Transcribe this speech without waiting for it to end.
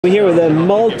We're here with a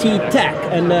MultiTech,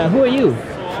 and who are you?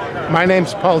 My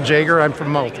name's Paul Jager. I'm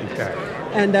from MultiTech.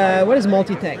 And what is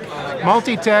MultiTech?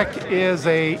 MultiTech is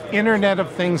a Internet of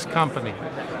Things company.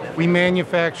 We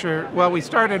manufacture, well, we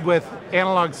started with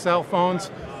analog cell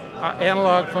phones,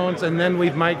 analog phones, and then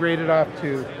we've migrated off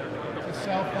to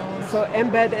cell phones. So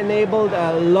embed-enabled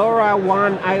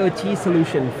LoRaWAN IoT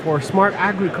solution for smart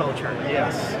agriculture.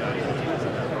 Yes.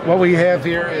 What we have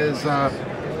here is our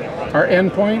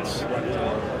endpoints,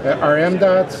 our M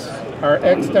dots, our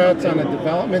X dots on a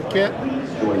development kit.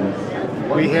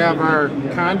 We have our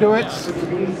conduits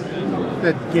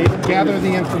that gather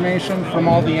the information from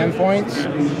all the endpoints.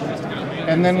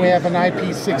 And then we have an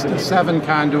IP67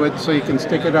 conduit so you can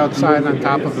stick it outside on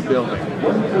top of a building.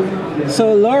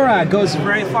 So LoRa goes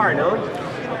very far, no?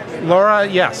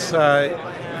 LoRa, yes.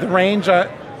 The range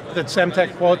that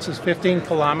Semtech quotes is 15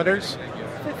 kilometers.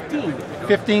 15?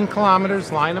 15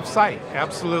 kilometers line of sight,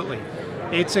 absolutely.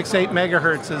 868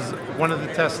 megahertz is one of the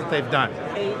tests that they've done.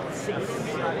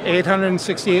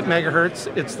 868 megahertz.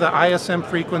 It's the ISM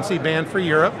frequency band for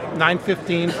Europe,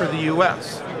 915 for the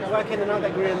US. Why can they not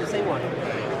agree on the same one?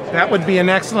 That would be an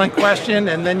excellent question,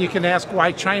 and then you can ask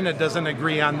why China doesn't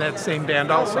agree on that same band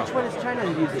also. Which one is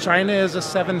China using? China is a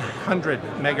 700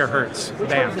 megahertz Which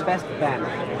band. one is the best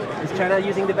band? Is China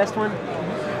using the best one?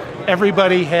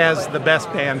 Everybody has the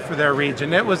best band for their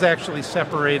region. It was actually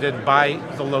separated by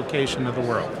the location of the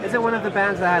world. Is it one of the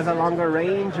bands that has a longer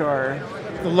range, or?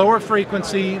 The lower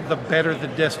frequency, the better the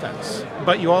distance.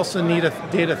 But you also need a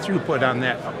data throughput on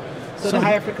that. So the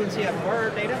higher frequency have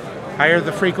more data? Higher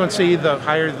the frequency, the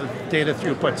higher the data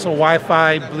throughput. So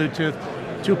Wi-Fi, Bluetooth,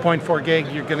 2.4 gig,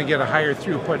 you're going to get a higher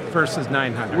throughput versus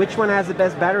 900. Which one has the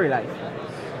best battery life?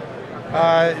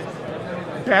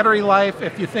 Battery life,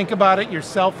 if you think about it, your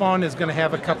cell phone is going to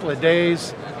have a couple of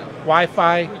days.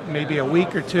 Wi-Fi, maybe a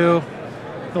week or two.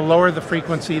 The lower the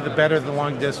frequency, the better the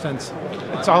long distance.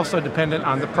 It's also dependent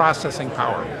on the processing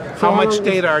power. How much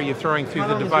data are you throwing through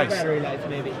the device? Battery life,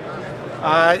 maybe?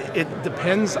 It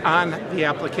depends on the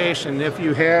application. If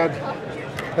you had,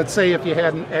 let's say if you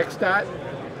had an X dot,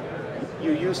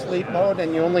 you use sleep mode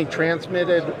and you only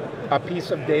transmitted a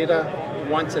piece of data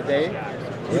once a day,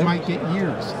 you might get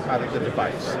years out of the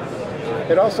device.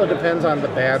 It also depends on the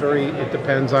battery. It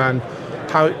depends on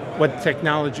what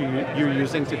technology you're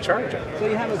using to charge it. So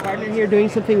you have a partner here doing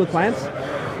something with plants?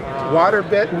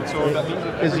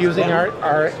 WaterBit is using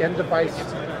our end device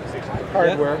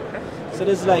hardware. Yeah. So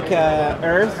this is like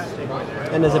earth,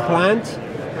 and there's a plant.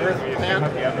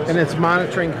 And it's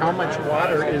monitoring how much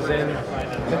water is in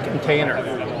the container.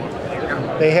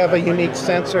 They have a unique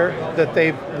sensor that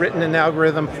they've written an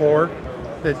algorithm for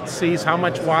that sees how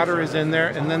much water is in there,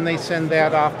 and then they send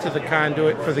that off to the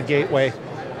conduit for the gateway,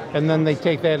 and then they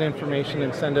take that information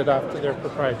and send it off to their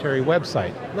proprietary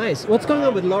website. Nice. What's going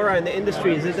on with LoRa in the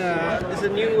industry? Is it a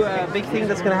new big thing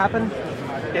that's going to happen?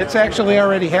 It's actually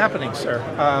already happening, sir.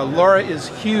 LoRa is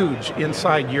huge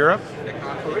inside Europe.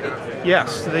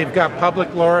 Yes, they've got public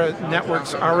LoRa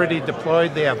networks already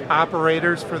deployed. They have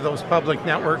operators for those public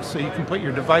networks, so you can put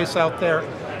your device out there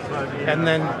and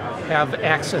then have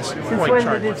access to Since when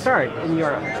did it start in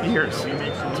Europe? Years.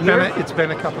 It's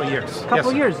been a couple of years.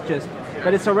 Couple years, just.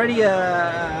 But it's already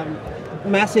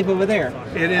massive over there.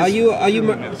 It is. Are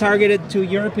you targeted to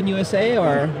Europe and USA,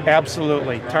 or?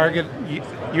 Absolutely. Target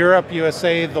Europe,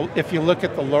 USA. If you look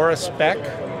at the LoRa spec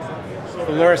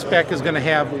is going to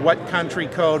have what country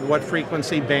code, what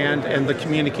frequency band, and the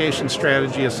communication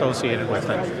strategy associated with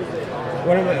it.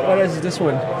 What is this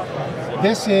one?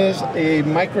 This is a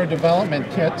micro development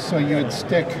kit, so you would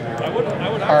stick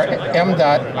our M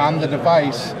dot on the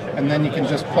device, and then you can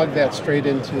just plug that straight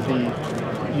into the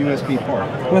USB port.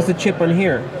 What's the chip on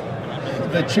here?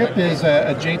 The chip is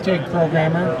a JTAG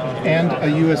programmer and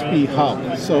a USB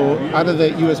hub. So out of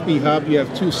that USB hub, you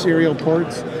have two serial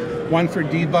ports, one for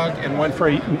debug and one for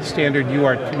a standard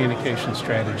UART communication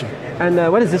strategy. And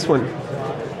what is this one?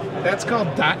 That's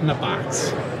called Dot in a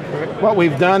Box. What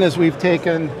we've done is we've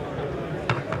taken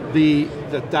the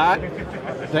dot,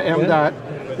 the M dot,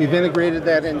 we've integrated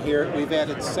that in here. We've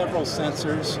added several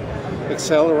sensors,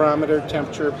 accelerometer,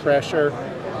 temperature, pressure,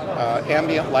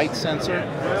 ambient light sensor,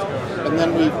 and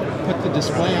then we've put the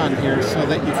display on here so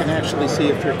that you can actually see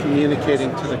if you're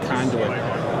communicating to the conduit.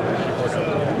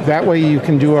 That way you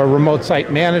can do a remote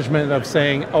site management of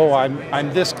saying, oh,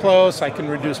 I'm this close, I can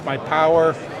reduce my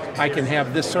power, I can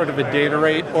have this sort of a data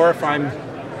rate, or if I'm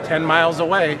 10 miles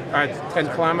away, 10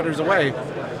 kilometers away,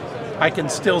 I can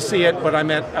still see it, but I'm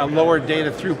at a lower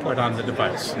data throughput on the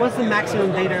device. What's the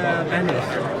maximum data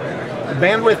bandwidth? The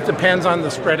bandwidth depends on the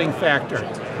spreading factor.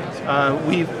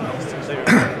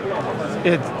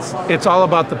 It's all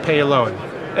about the payload.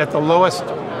 at the lowest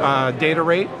data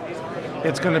rate,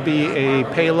 it's going to be a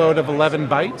payload of 11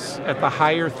 bytes. At the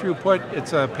higher throughput,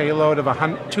 it's a payload of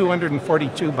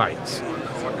 242 bytes.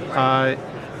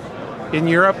 In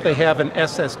Europe, they have an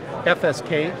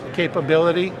FSK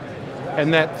capability,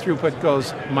 and that throughput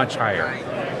goes much higher.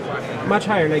 Much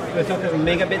higher, like we're talking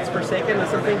megabits per second or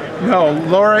something? No,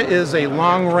 LoRa is a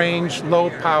long-range,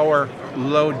 low-power,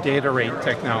 low data rate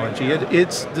technology.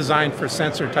 It's designed for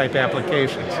sensor-type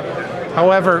applications.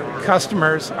 However,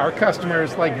 our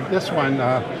customers like this one,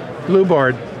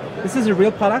 Blueboard. This is a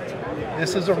real product?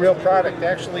 This is a real product.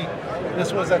 Actually,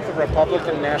 this was at the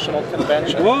Republican National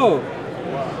Convention. Whoa!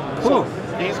 Cool.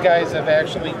 So these guys have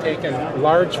actually taken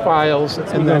large files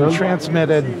and then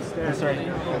transmitted. I'm sorry.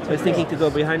 I was thinking to go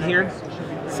behind here.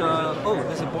 So, oh,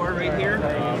 there's a board right here.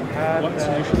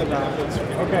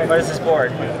 What is this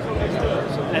board?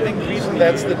 I think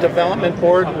that's the development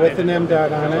board with an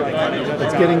MDOT on it.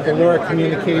 It's getting the LoRa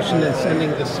communication and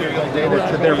sending the serial data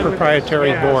to their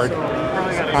proprietary board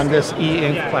on this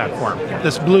e-ink platform,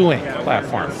 this blue ink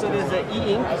platform. So there's an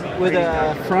e-ink with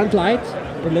a front light,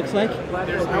 it looks like?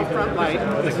 There's no front light.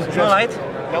 This is just... No light?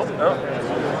 Nope. No.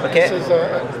 Okay. This is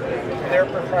their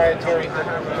proprietary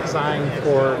design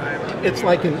for, it's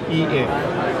like an e-ink.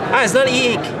 Ah, it's not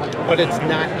e-ink. But it's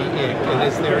not e-ink. It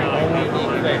is their own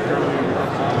unique vector.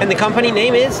 And the company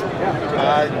name is?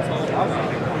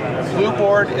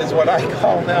 Blueboard is what I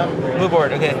call them.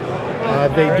 Blueboard, okay.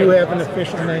 They do have an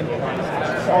official name.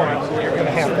 Sorry, you're going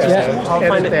to have to I'll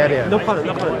find that it. in. No problem,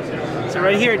 no problem. So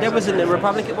right here, that was in the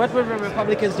Republican. What were the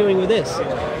Republicans doing with this?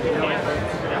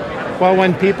 Well,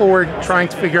 when people were trying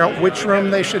to figure out which room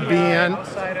they should be in,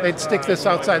 they'd stick this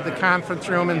outside the conference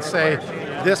room and say,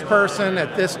 this person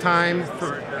at this time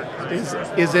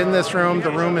is in this room,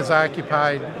 the room is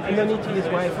occupied. And no need to use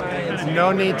Wi-Fi?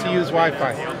 No need to use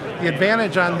Wi-Fi. The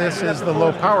advantage on this is the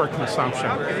low power consumption.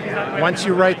 Once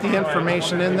you write the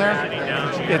information in there,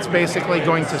 it's basically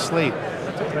going to sleep.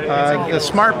 The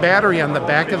smart battery on the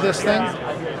back of this thing,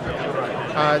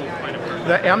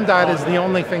 the MDOT is the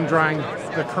only thing drawing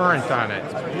the current on it.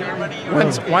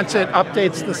 Once it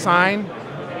updates the sign,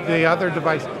 the other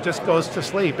device just goes to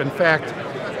sleep. In fact,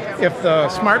 if the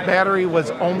smart battery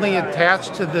was only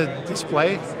attached to the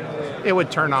display, it would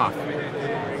turn off.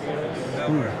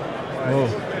 Oh,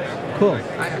 cool.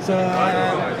 So,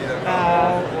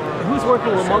 who's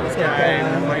working with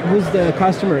MultiTech? Who's the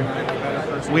customer?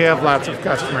 We have lots of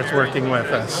customers working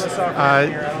with us.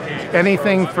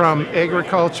 Anything from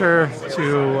agriculture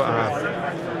to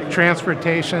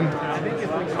transportation.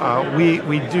 We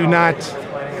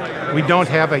don't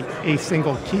have a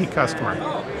single key customer.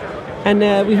 And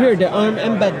we heard the ARM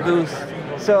embed booth.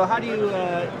 So how do you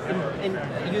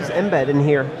use embed in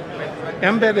here?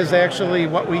 Embed is actually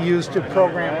what we use to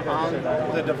program on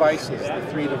the devices, the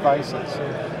 3 devices.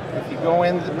 If you go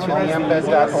into the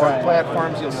embed.org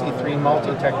platforms, you'll see 3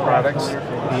 MultiTech products,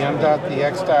 the M.Dot, the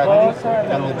X.Dot,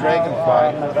 and the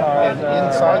Dragonfly. And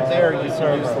inside there, you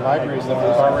can use the libraries that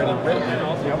we've already written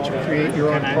to create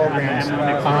your own programs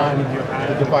on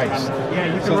the device.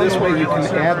 So this way you can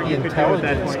add the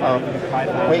intelligence of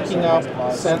waking up,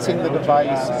 sensing the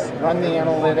device, run the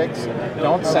analytics,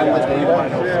 don't send the data,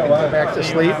 and go back to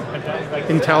sleep,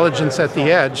 intelligence at the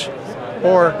edge,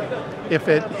 or if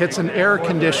it hits an error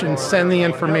condition, send the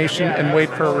information and wait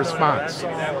for a response.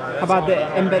 How about the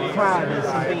embed cloud? Is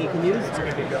something you can use?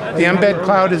 The embed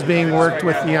cloud is being worked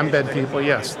with the embed people,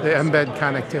 yes. The embed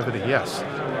connectivity, yes.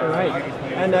 All right.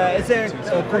 And is there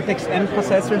Cortex-M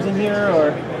processors in here,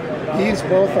 or? These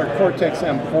both are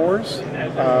Cortex-M4s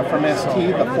from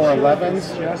ST, the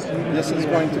 411s. This is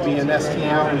going to be an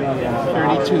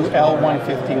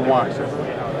STM32L151.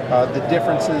 The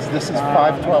difference is this is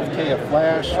 512K of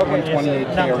flash,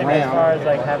 128K of RAM,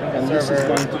 and this is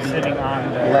going to be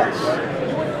less.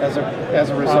 As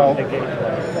a result,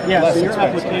 less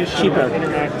expensive. Cheaper.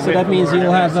 So that means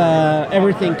you'll have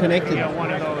everything connected.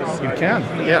 You can,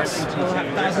 yes. You'll have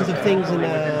thousands of things in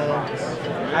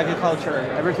agriculture,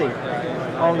 everything.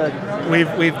 All the.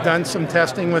 We've done some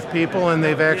testing with people, and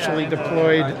they've actually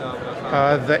deployed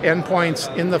the endpoints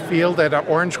in the field at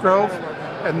Orange Grove,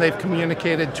 and they've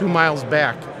communicated 2 miles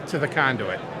back to the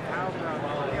conduit.